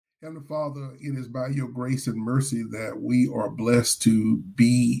Heavenly Father, it is by your grace and mercy that we are blessed to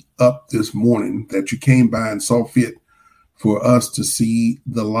be up this morning, that you came by and saw fit for us to see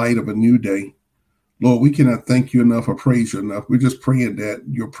the light of a new day. Lord, we cannot thank you enough or praise you enough. We're just praying that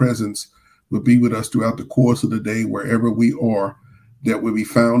your presence will be with us throughout the course of the day, wherever we are, that we'll be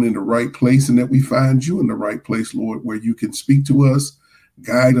found in the right place and that we find you in the right place, Lord, where you can speak to us,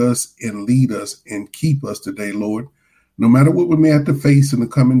 guide us, and lead us and keep us today, Lord. No matter what we may have to face in the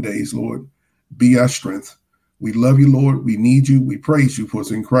coming days, Lord, be our strength. We love you, Lord. We need you. We praise you. For it's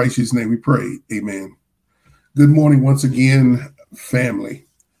in Christ's name we pray. Amen. Good morning once again, family.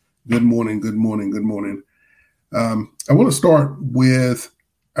 Good morning, good morning, good morning. I want to start with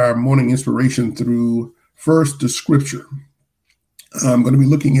our morning inspiration through first the scripture. I'm going to be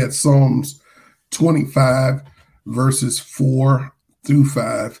looking at Psalms 25, verses 4 through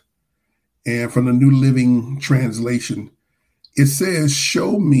 5. And from the New Living Translation, it says,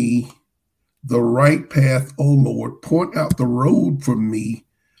 "Show me the right path, O Lord. Point out the road for me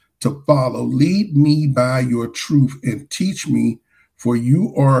to follow. Lead me by your truth and teach me, for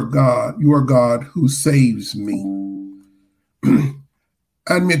you are God. You are God who saves me." I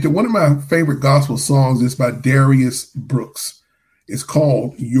admit that one of my favorite gospel songs is by Darius Brooks. It's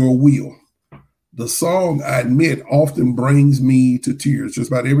called Your Will. The song, I admit, often brings me to tears. Just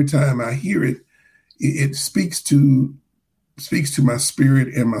about every time I hear it, it speaks to my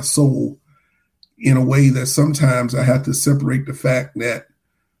spirit and my soul in a way that sometimes I have to separate the fact that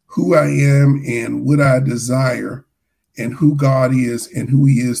who I am and what I desire and who God is and who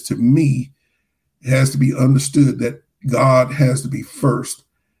he is to me has to be understood, that God has to be first,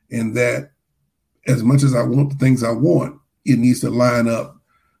 and that as much as I want the things I want, it needs to line up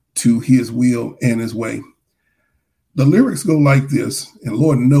to his will and his way. The lyrics go like this, and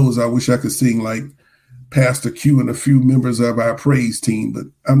Lord knows I wish I could sing like Pastor Q and a few members of our praise team, but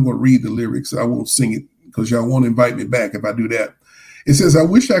I'm going to read the lyrics. I won't sing it because y'all won't invite me back if I do that. It says, "I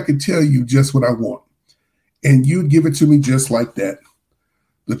wish I could tell you just what I want, and you'd give it to me just like that.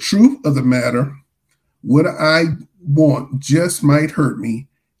 The truth of the matter, what I want just might hurt me,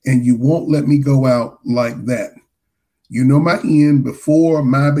 and you won't let me go out like that. You know my end before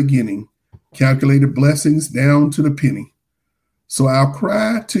my beginning, calculated blessings down to the penny. So I'll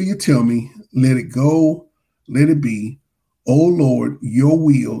cry till you tell me, let it go, let it be. Oh Lord, your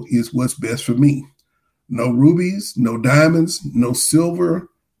will is what's best for me. No rubies, no diamonds, no silver,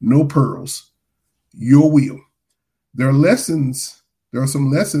 no pearls. Your will." There are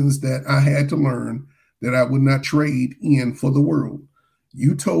some lessons that I had to learn that I would not trade in for the world.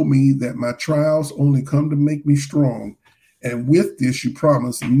 You told me that my trials only come to make me strong. And with this, you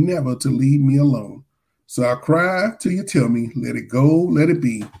promise never to leave me alone. So I cry till you tell me, let it go, let it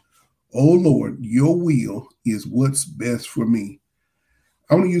be. Oh Lord, your will is what's best for me.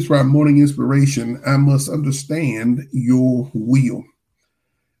 I want to use for our morning inspiration, I must understand your will.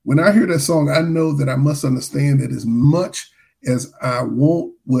 When I hear that song, I know that I must understand that as much as I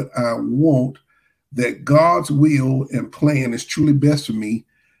want what I want, that God's will and plan is truly best for me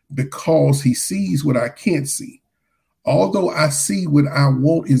because he sees what I can't see. Although I see what I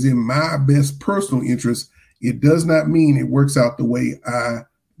want is in my best personal interest, it does not mean it works out the way I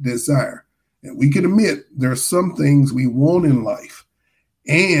desire. And we can admit there are some things we want in life,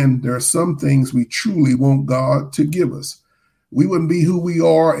 and there are some things we truly want God to give us. We wouldn't be who we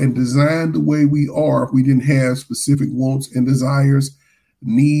are and designed the way we are if we didn't have specific wants and desires,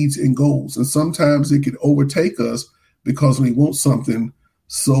 needs and goals. And sometimes it could overtake us because we want something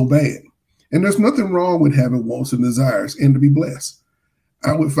so bad. And there's nothing wrong with having wants and desires and to be blessed.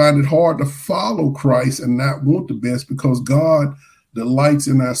 I would find it hard to follow Christ and not want the best because God delights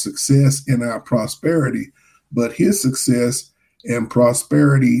in our success and our prosperity. But his success and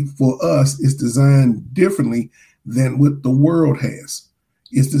prosperity for us is designed differently than what the world has.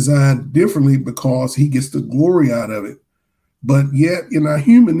 It's designed differently because he gets the glory out of it. But yet in our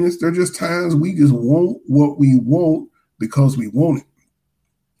humanness, there are just times we just want what we want because we want it.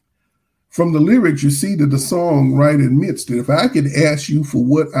 From the lyrics, you see that the song right admits that if I could ask you for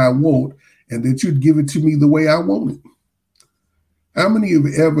what I want and that you'd give it to me the way I want it. How many of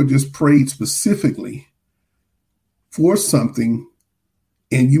you ever just prayed specifically for something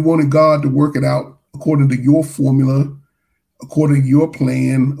and you wanted God to work it out according to your formula, according to your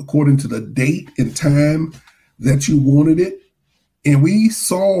plan, according to the date and time that you wanted it? And we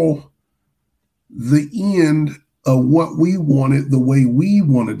saw the end of what we wanted the way we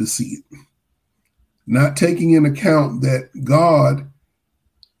wanted to see it, not taking in account that God,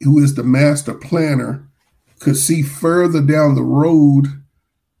 who is the master planner, could see further down the road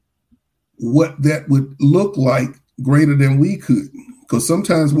what that would look like greater than we could. Because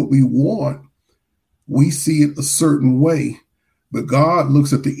sometimes what we want, we see it a certain way, but God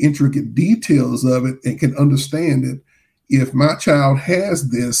looks at the intricate details of it and can understand it. If my child has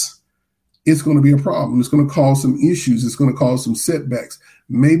this, it's going to be a problem. It's going to cause some issues. It's going to cause some setbacks.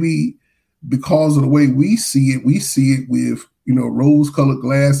 Maybe because of the way we see it with, rose-colored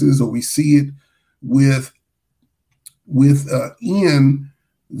glasses, or we see it with end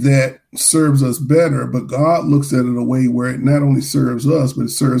that serves us better, but God looks at it in a way where it not only serves us, but it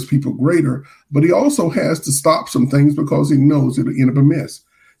serves people greater. But he also has to stop some things because he knows it'll end up a mess.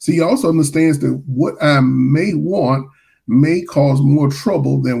 So he also understands that what I may want may cause more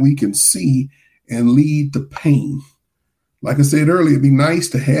trouble than we can see and lead to pain. Like I said earlier, it'd be nice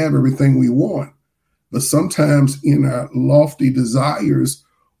to have everything we want, but sometimes in our lofty desires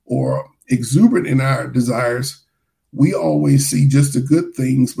or exuberant in our desires, we always see just the good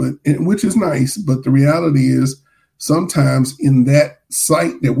things, which is nice. But the reality is sometimes in that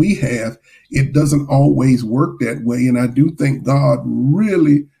sight that we have, it doesn't always work that way. And I do think God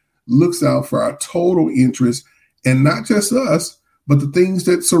really looks out for our total interest, and not just us, but the things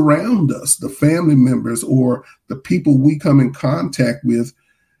that surround us, the family members or the people we come in contact with.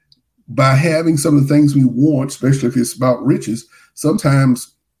 By having some of the things we want, especially if it's about riches,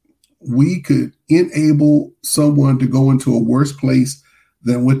 sometimes we could enable someone to go into a worse place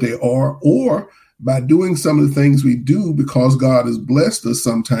than what they are, or by doing some of the things we do because God has blessed us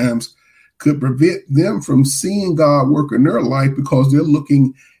sometimes could prevent them from seeing God work in their life because they're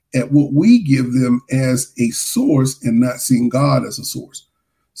looking at what we give them as a source and not seeing God as a source.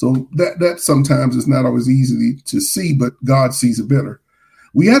 So that sometimes is not always easy to see, but God sees it better.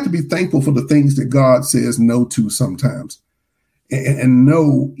 We have to be thankful for the things that God says no to sometimes, and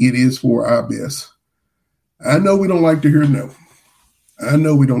know it is for our best. I know we don't like to hear no.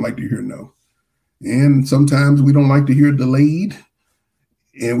 And sometimes we don't like to hear delayed,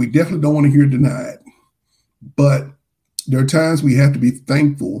 and we definitely don't want to hear denied. But there are times we have to be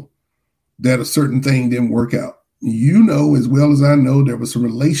thankful that a certain thing didn't work out. You know, as well as I know, there were some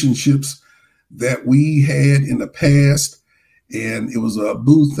relationships that we had in the past, and it was a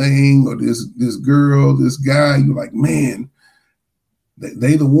boo thing, or this girl, this guy, you're like, man,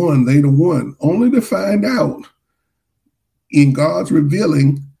 they the one, only to find out in God's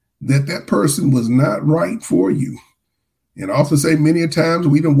revealing that person was not right for you. And I often say many a times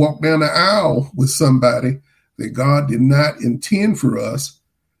we done walk down the aisle with somebody that God did not intend for us,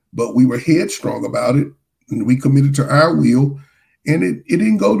 but we were headstrong about it, and we committed to our will, and it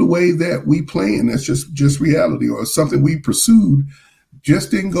didn't go the way that we planned. That's just reality. Or something we pursued just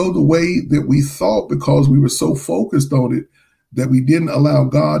didn't go the way that we thought because we were so focused on it that we didn't allow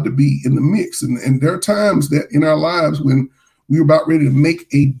God to be in the mix. And there are times that in our lives when we were about ready to make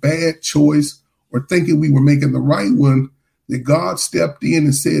a bad choice or thinking we were making the right one, that God stepped in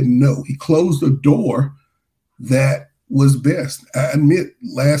and said no. He closed the door that was best. I admit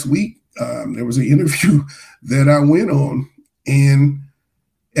last week there was an interview that I went on, and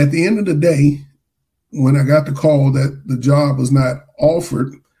at the end of the day, when I got the call that the job was not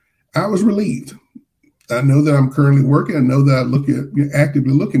offered, I was relieved. I know that I'm currently working. I know that I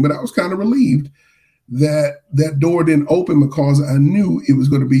actively looking, but I was kind of relieved that that door didn't open because I knew it was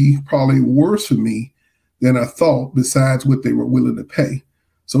going to be probably worse for me than I thought, besides what they were willing to pay.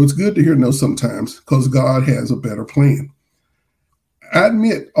 So it's good to hear no sometimes because God has a better plan. I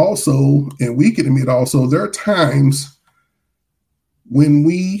admit also, and we can admit also, there are times when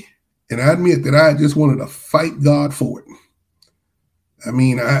and I admit that I just wanted to fight God for it. I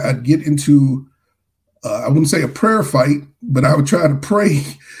mean, I'd get into I wouldn't say a prayer fight, but I would try to pray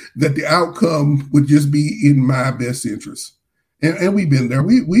that the outcome would just be in my best interest. And we've been there.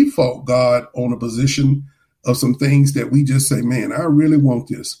 We fought God on a position of some things that we just say, man, I really want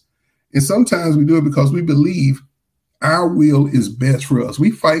this. And sometimes we do it because we believe our will is best for us.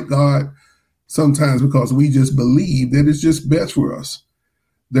 We fight God sometimes because we just believe that it's just best for us.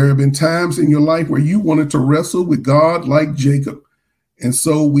 There have been times in your life where you wanted to wrestle with God like Jacob. And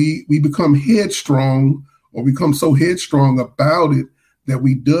so we become headstrong, or become so headstrong about it that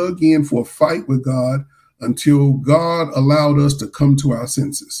we dug in for a fight with God until God allowed us to come to our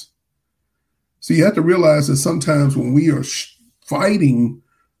senses. So you have to realize that sometimes when we are fighting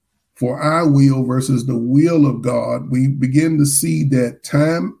for our will versus the will of God, we begin to see that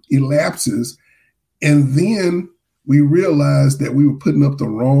time elapses, and then we realize that we were putting up the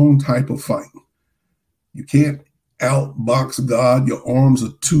wrong type of fight. You can't outbox God. Your arms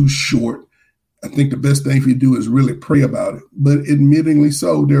are too short. I think the best thing for you to do is really pray about it. But admittingly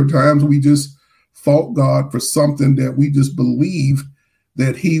so, there are times we just fought God for something that we just believed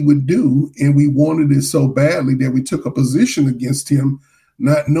that he would do, and we wanted it so badly that we took a position against him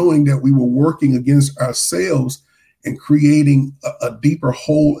not knowing that we were working against ourselves and creating a deeper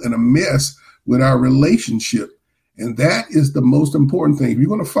hole and a mess with our relationship. And that is the most important thing. If you're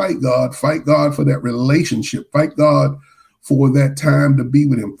going to fight God for that relationship, fight God for that time to be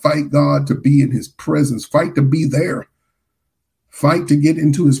with him, fight God to be in his presence, fight to be there, fight to get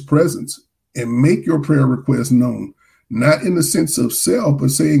into his presence and make your prayer request known, not in the sense of self, but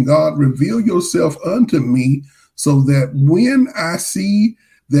saying, God, reveal yourself unto me so that when I see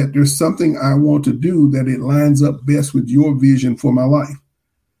that there's something I want to do, that it lines up best with your vision for my life.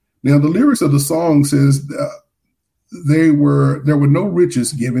 Now, the lyrics of the song says there were no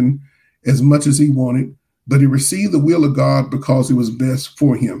riches given as much as he wanted, but he received the will of God because it was best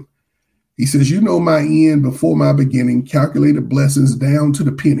for him. He says, you know my end before my beginning, calculated blessings down to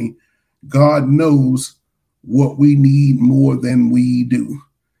the penny. God knows what we need more than we do.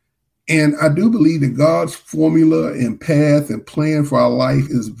 And I do believe that God's formula and path and plan for our life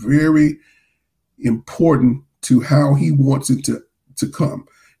is very important to how he wants it to come.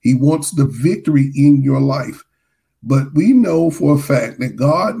 He wants the victory in your life. But we know for a fact that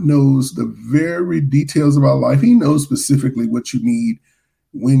God knows the very details of our life. He knows specifically what you need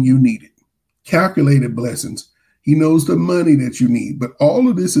when you need it. Calculated blessings. He knows the money that you need. But all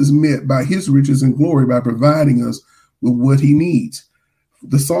of this is met by his riches and glory by providing us with what he needs.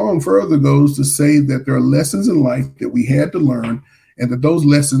 The song further goes to say that there are lessons in life that we had to learn and that those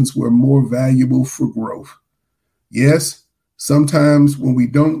lessons were more valuable for growth. Yes, sometimes when we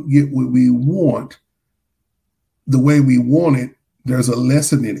don't get what we want the way we want it, there's a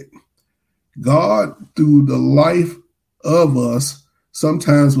lesson in it. God, through the life of us,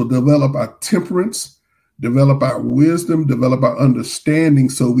 sometimes will develop our temperance, develop our wisdom, develop our understanding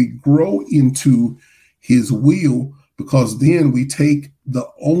so we grow into his will, because then we take the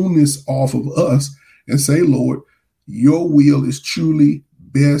onus off of us and say, Lord, your will is truly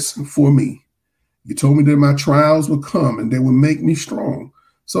best for me. You told me that my trials would come and they would make me strong.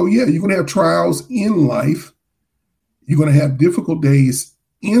 So yeah, you're going to have trials in life. You're going to have difficult days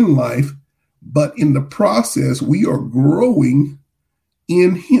in life, but in the process, we are growing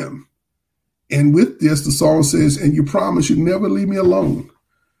in him. And with this, the song says, and you promise you never leave me alone.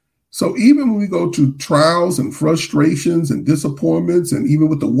 So even when we go through trials and frustrations and disappointments, and even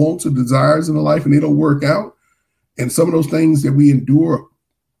with the wants and desires in the life and they don't work out, and some of those things that we endure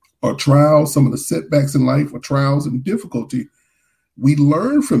are trials, some of the setbacks in life are trials and difficulty, we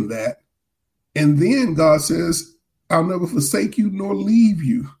learn from that. And then God says, I'll never forsake you nor leave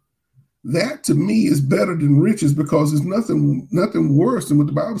you. That to me is better than riches, because there's nothing worse than what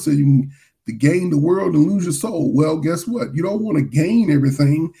the Bible says, you can gain the world and lose your soul. Well, guess what? You don't want to gain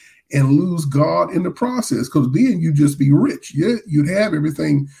everything and lose God in the process, because then you just be rich. Yeah, you'd have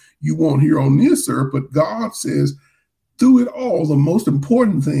everything you want here on this earth, but God says through it all, the most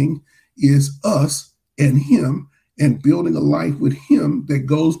important thing is us and him and building a life with him that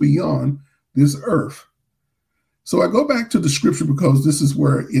goes beyond this earth. So I go back to the scripture because this is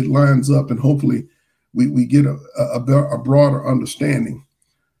where it lines up, and hopefully we get a broader understanding.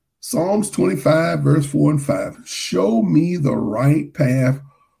 Psalms 25, verse 4 and 5. Show me the right path,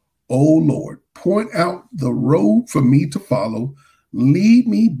 O Lord. Point out the road for me to follow. Lead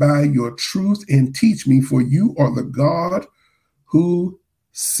me by your truth and teach me, for you are the God who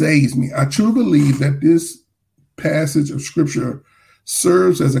saves me. I truly believe that this passage of scripture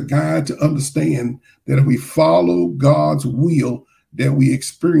serves as a guide to understand that if we follow God's will, that we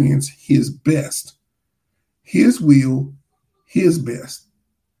experience his best. His will, his best.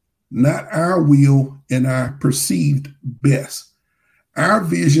 Not our will and our perceived best. Our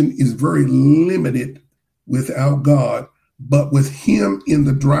vision is very limited without God, but with him in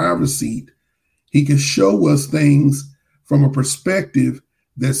the driver's seat, he can show us things from a perspective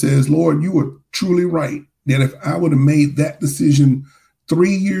that says, Lord, you were truly right. That if I would have made that decision 3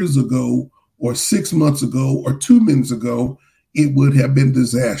 years ago or 6 months ago or 2 minutes ago, it would have been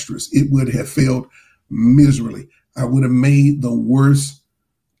disastrous. It would have failed miserably. I would have made the worst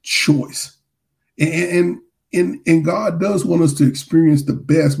choice. And God does want us to experience the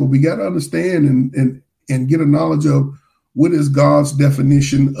best, but we got to understand and get a knowledge of what is God's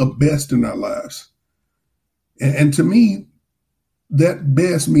definition of best in our lives. And to me, that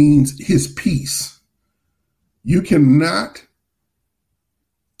best means his peace. You cannot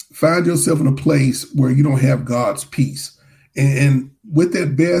find yourself in a place where you don't have God's peace. And with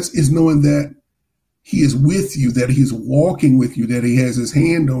that best is knowing that he is with you, that he's walking with you, that he has his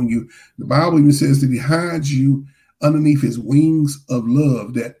hand on you. The Bible even says that he hides you underneath his wings of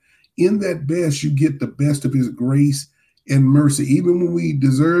love, that in that best, you get the best of his grace and mercy. Even when we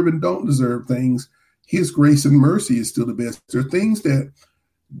deserve and don't deserve things, his grace and mercy is still the best. There are things that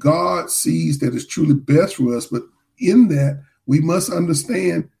God sees that it's truly best for us, but in that, we must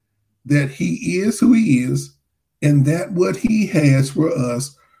understand that he is who he is, and that what he has for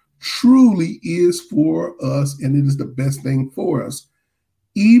us truly is for us, and it is the best thing for us,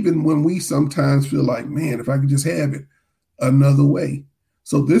 even when we sometimes feel like, man, if I could just have it another way.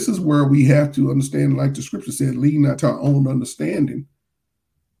 So this is where we have to understand, like the scripture said, lean not to our own understanding,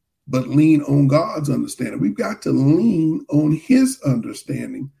 but lean on God's understanding. We've got to lean on his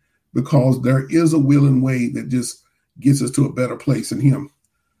understanding, because there is a will and way that just gets us to a better place in him.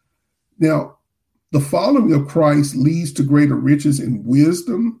 Now, the following of Christ leads to greater riches in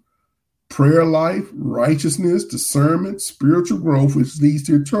wisdom, prayer life, righteousness, discernment, spiritual growth, which leads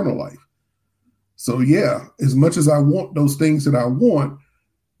to eternal life. So yeah, as much as I want those things that I want,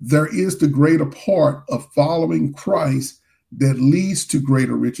 there is the greater part of following Christ that leads to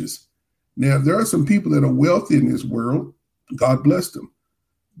greater riches. Now, there are some people that are wealthy in this world. God bless them.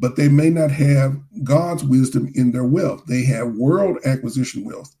 But they may not have God's wisdom in their wealth. They have world acquisition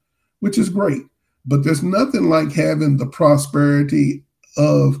wealth, which is great. But there's nothing like having the prosperity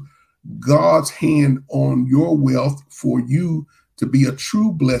of God's hand on your wealth for you to be a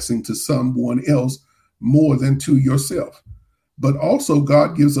true blessing to someone else more than to yourself. But also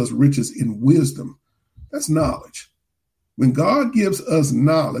God gives us riches in wisdom. That's knowledge. When God gives us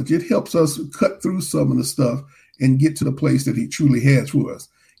knowledge, it helps us cut through some of the stuff and get to the place that he truly has for us.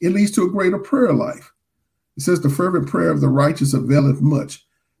 It leads to a greater prayer life. It says the fervent prayer of the righteous availeth much.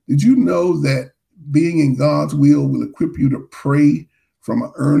 Did you know that being in God's will equip you to pray from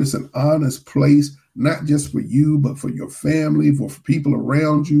an earnest and honest place, not just for you, but for your family, for people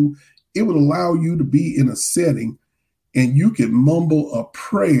around you? It would allow you to be in a setting and you can mumble a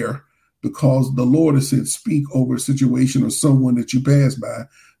prayer because the Lord has said speak over a situation or someone that you pass by,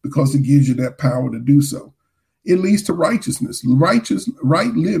 because it gives you that power to do so. It leads to righteousness, right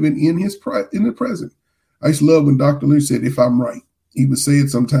living in the present. I used to love when Dr. Lynch said, if I'm right. He would say it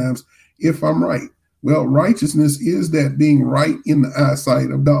sometimes, if I'm right. Well, righteousness is that being right in the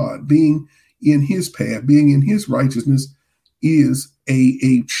eyesight of God, being in his path, being in his righteousness is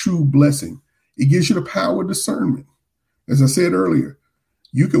a true blessing. It gives you the power of discernment. As I said earlier,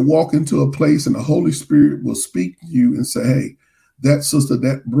 you could walk into a place and the Holy Spirit will speak to you and say, hey, that sister,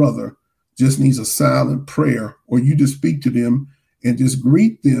 that brother just needs a silent prayer, or you just speak to them and just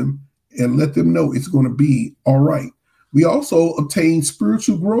greet them and let them know it's going to be all right. We also obtain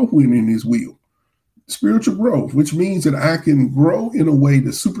spiritual growth within his will. Spiritual growth, which means that I can grow in a way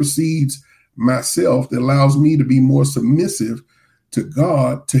that supersedes myself, that allows me to be more submissive to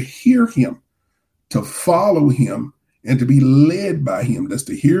God, to hear him, to follow him, and to be led by him. That's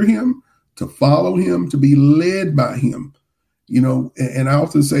to hear him, to follow him, to be led by him. You know, and I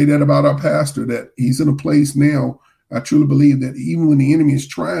often say that about our pastor, that he's in a place now, I truly believe that even when the enemy is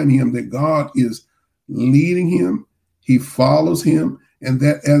trying him, that God is leading him, he follows him, and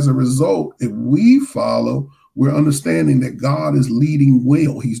that as a result, if we follow, we're understanding that God is leading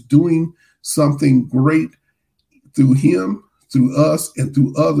well. He's doing something great through him, through us, and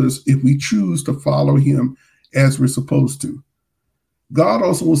through others if we choose to follow him as we're supposed to. God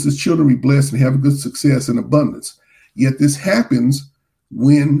also wants his children to be blessed and have a good success and abundance. Yet this happens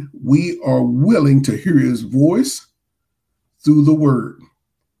when we are willing to hear his voice through the word.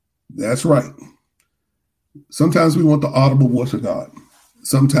 That's right. Sometimes we want the audible voice of God.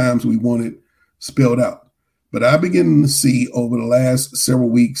 Sometimes we want it spelled out. But I begin to see over the last several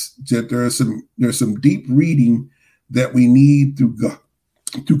weeks that there's some deep reading that we need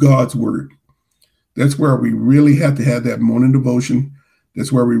through God's word. That's where we really have to have that morning devotion.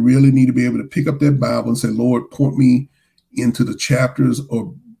 That's where we really need to be able to pick up that Bible and say, Lord, point me into the chapters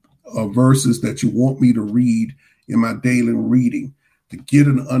or verses that you want me to read in my daily reading to get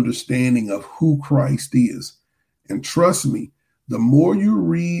an understanding of who Christ is. And trust me, the more you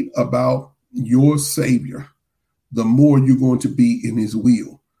read about your Savior, the more you're going to be in his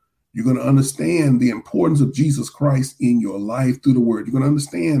will. You're going to understand the importance of Jesus Christ in your life through the word. You're going to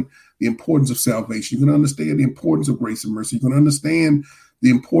understand the importance of salvation. You're going to understand the importance of grace and mercy. You're going to understand the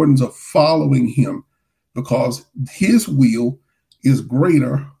importance of following him, because his will is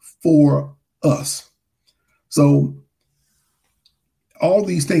greater for us. So all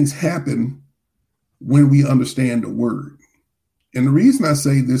these things happen when we understand the word. And the reason I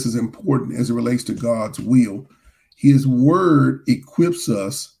say this is important as it relates to God's will, his word equips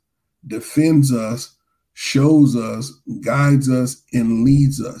us, defends us, shows us, guides us, and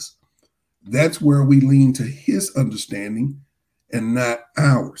leads us. That's where we lean to his understanding and not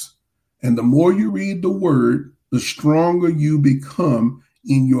ours. And the more you read the word, the stronger you become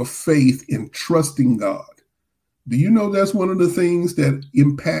in your faith in trusting God. Do you know that's one of the things that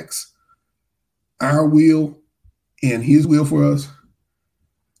impacts our will and his will for us?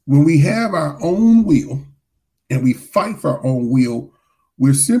 When we have our own will and we fight for our own will,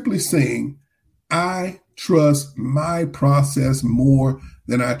 we're simply saying, I trust my process more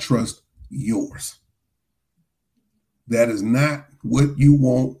than I trust yours. That is not what you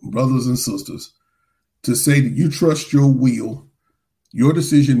want, brothers and sisters, to say that you trust your will, your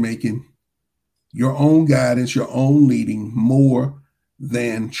decision making, your own guidance, your own leading more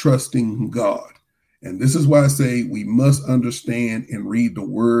than trusting God. And this is why I say we must understand and read the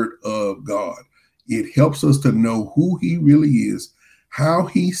word of God. It helps us to know who he really is, how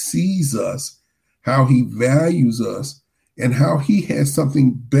he sees us, how he values us, and how he has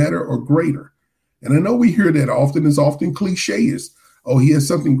something better or greater. And I know we hear that often. It's often cliches. Oh, he has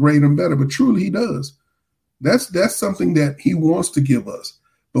something greater and better, but truly he does. That's something that he wants to give us.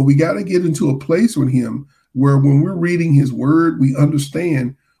 But we got to get into a place with him where when we're reading his word, we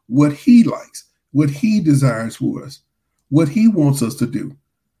understand what he likes, what he desires for us, what he wants us to do.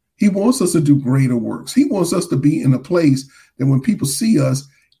 He wants us to do greater works. He wants us to be in a place that when people see us,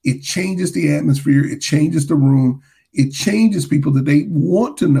 it changes the atmosphere. It changes the room. It changes people that they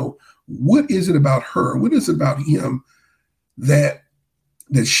want to know, what is it about her? What is it about him that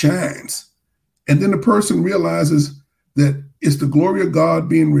shines? And then the person realizes that it's the glory of God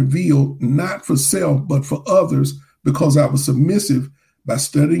being revealed, not for self, but for others, because I was submissive by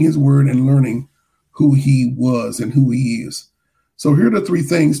studying his word and learning who he was and who he is. So here are the three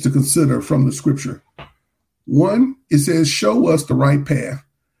things to consider from the scripture. One, it says, show us the right path.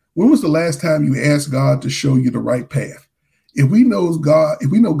 When was the last time you asked God to show you the right path? If we know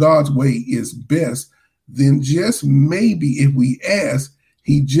God's way is best, then just maybe if we ask,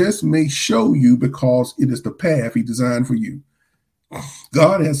 he just may show you because it is the path he designed for you.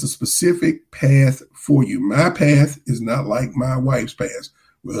 God has a specific path for you. My path is not like my wife's path.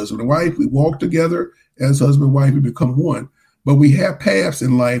 We're husband and wife. We walk together as husband and wife. We become one. But we have paths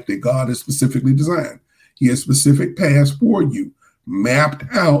in life that God has specifically designed. He has specific paths for you, mapped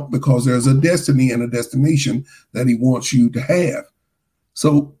out because there's a destiny and a destination that he wants you to have.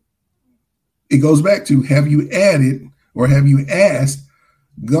 So it goes back to, have you added or have you asked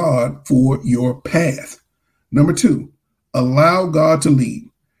God for your path? Number two, allow God to lead.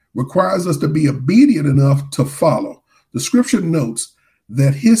 Requires us to be obedient enough to follow. The scripture notes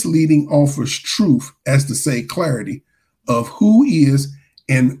that his leading offers truth, as to say clarity, of who he is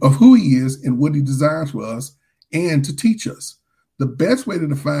and what he desires for us, and to teach us. The best way to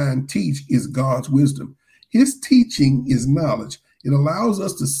define teach is God's wisdom. His teaching is knowledge. It allows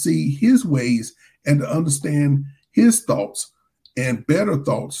us to see his ways and to understand his thoughts and better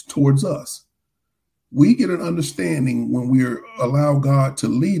thoughts towards us. We get an understanding when we allow God to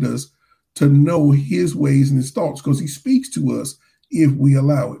lead us to know his ways and his thoughts, because he speaks to us if we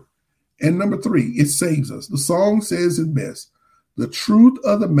allow it. And number three, it saves us. The song says it best. The truth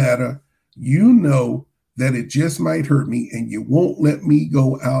of the matter, you know that it just might hurt me and you won't let me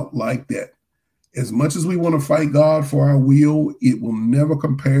go out like that. As much as we want to fight God for our will, it will never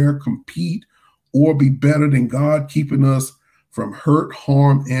compare, compete, or be better than God keeping us from hurt,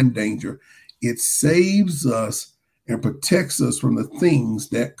 harm, and danger. It saves us and protects us from the things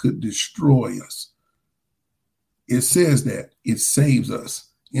that could destroy us. It says that it saves us.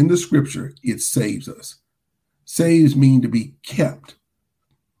 In the scripture, it saves us. Saves mean to be kept.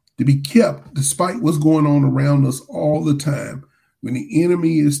 To be kept despite what's going on around us all the time. When the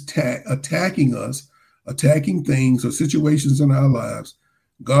enemy is attacking us, attacking things or situations in our lives,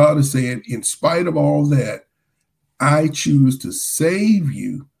 God is saying, in spite of all that, I choose to save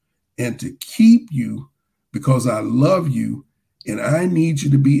you and to keep you because I love you and I need you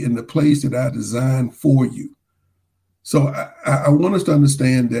to be in the place that I designed for you. So I want us to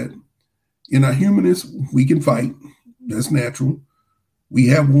understand that in our humanness, we can fight. That's natural. We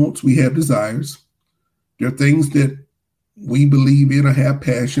have wants, we have desires. There are things that we believe in or have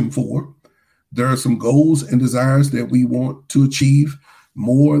passion for. There are some goals and desires that we want to achieve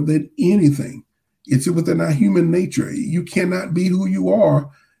more than anything. It's within our human nature. You cannot be who you are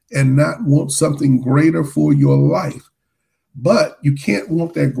and not want something greater for your life. But you can't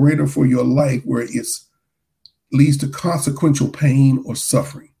want that greater for your life where it leads to consequential pain or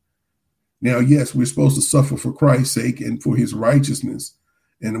suffering. Now, yes, we're supposed to suffer for Christ's sake and for his righteousness.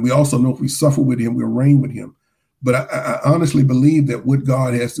 And we also know if we suffer with him, we'll reign with him. But I honestly believe that what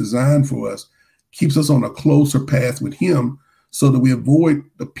God has designed for us keeps us on a closer path with him so that we avoid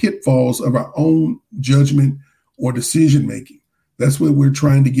the pitfalls of our own judgment or decision making. That's what we're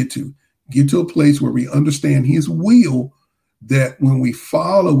trying to get to a place where we understand his will that when we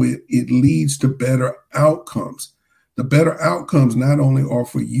follow it, it leads to better outcomes. The better outcomes not only are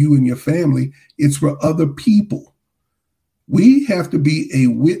for you and your family, it's for other people. We have to be a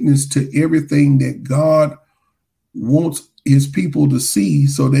witness to everything that God wants his people to see,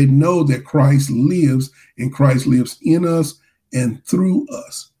 so they know that Christ lives, and Christ lives in us and through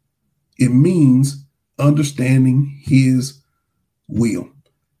us. It means understanding his will.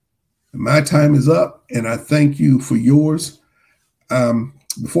 My time is up, and I thank you for yours.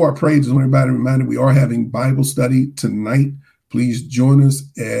 Before I pray, just want everybody reminded we are having Bible study tonight. Please join us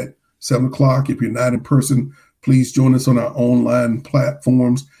at 7:00. If you're not in person, please join us on our online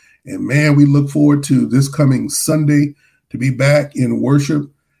platforms. And man, we look forward to this coming Sunday to be back in worship.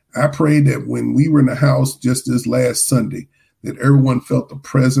 I pray that when we were in the house just this last Sunday, that everyone felt the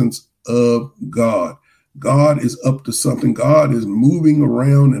presence of God. God is up to something. God is moving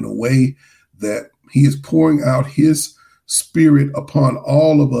around in a way that he is pouring out his spirit upon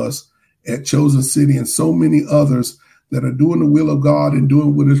all of us at Chosen City and so many others that are doing the will of God and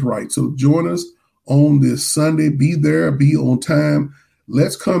doing what is right. So join us on this Sunday. Be there, be on time.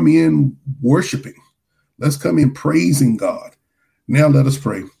 Let's come in worshiping. Let's come in praising God. Now let us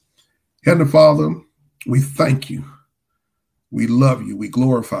pray. Heavenly Father, we thank you. We love you. We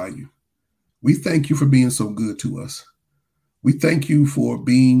glorify you. We thank you for being so good to us. We thank you for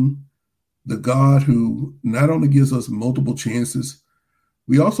being the God who not only gives us multiple chances,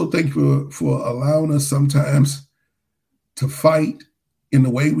 we also thank you for allowing us sometimes to fight in the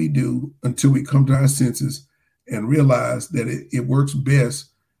way we do until we come to our senses and realize that it works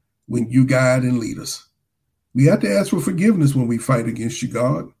best when you guide and lead us. We have to ask for forgiveness when we fight against you,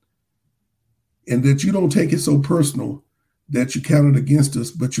 God, and that you don't take it so personal that you count it against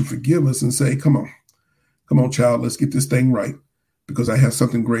us, but you forgive us and say, come on, child, let's get this thing right because I have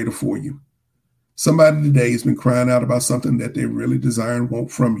something greater for you. Somebody today has been crying out about something that they really desire and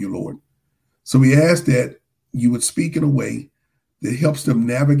want from you, Lord. So we ask that you would speak in a way that helps them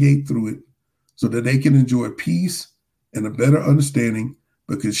navigate through it so that they can enjoy peace and a better understanding,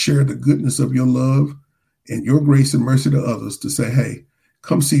 but can share the goodness of your love and your grace and mercy to others to say, hey,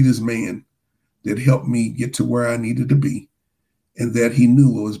 come see this man that helped me get to where I needed to be and that he knew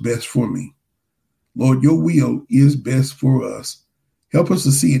what was best for me. Lord, your will is best for us. Help us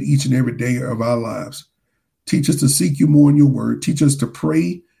to see it each and every day of our lives. Teach us to seek you more in your word. Teach us to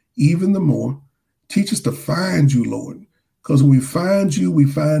pray even the more. Teach us to find you, Lord, because when we find you, we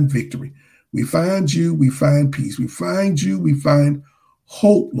find victory. We find you, we find peace. We find you, we find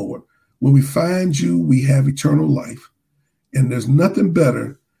hope, Lord. When we find you, we have eternal life. And there's nothing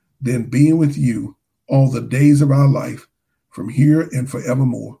better than being with you all the days of our life from here and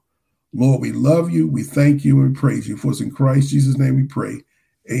forevermore. Lord, we love you, we thank you, and we praise you. For it's in Christ Jesus' name we pray.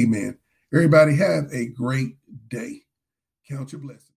 Amen. Everybody have a great day. Count your blessings.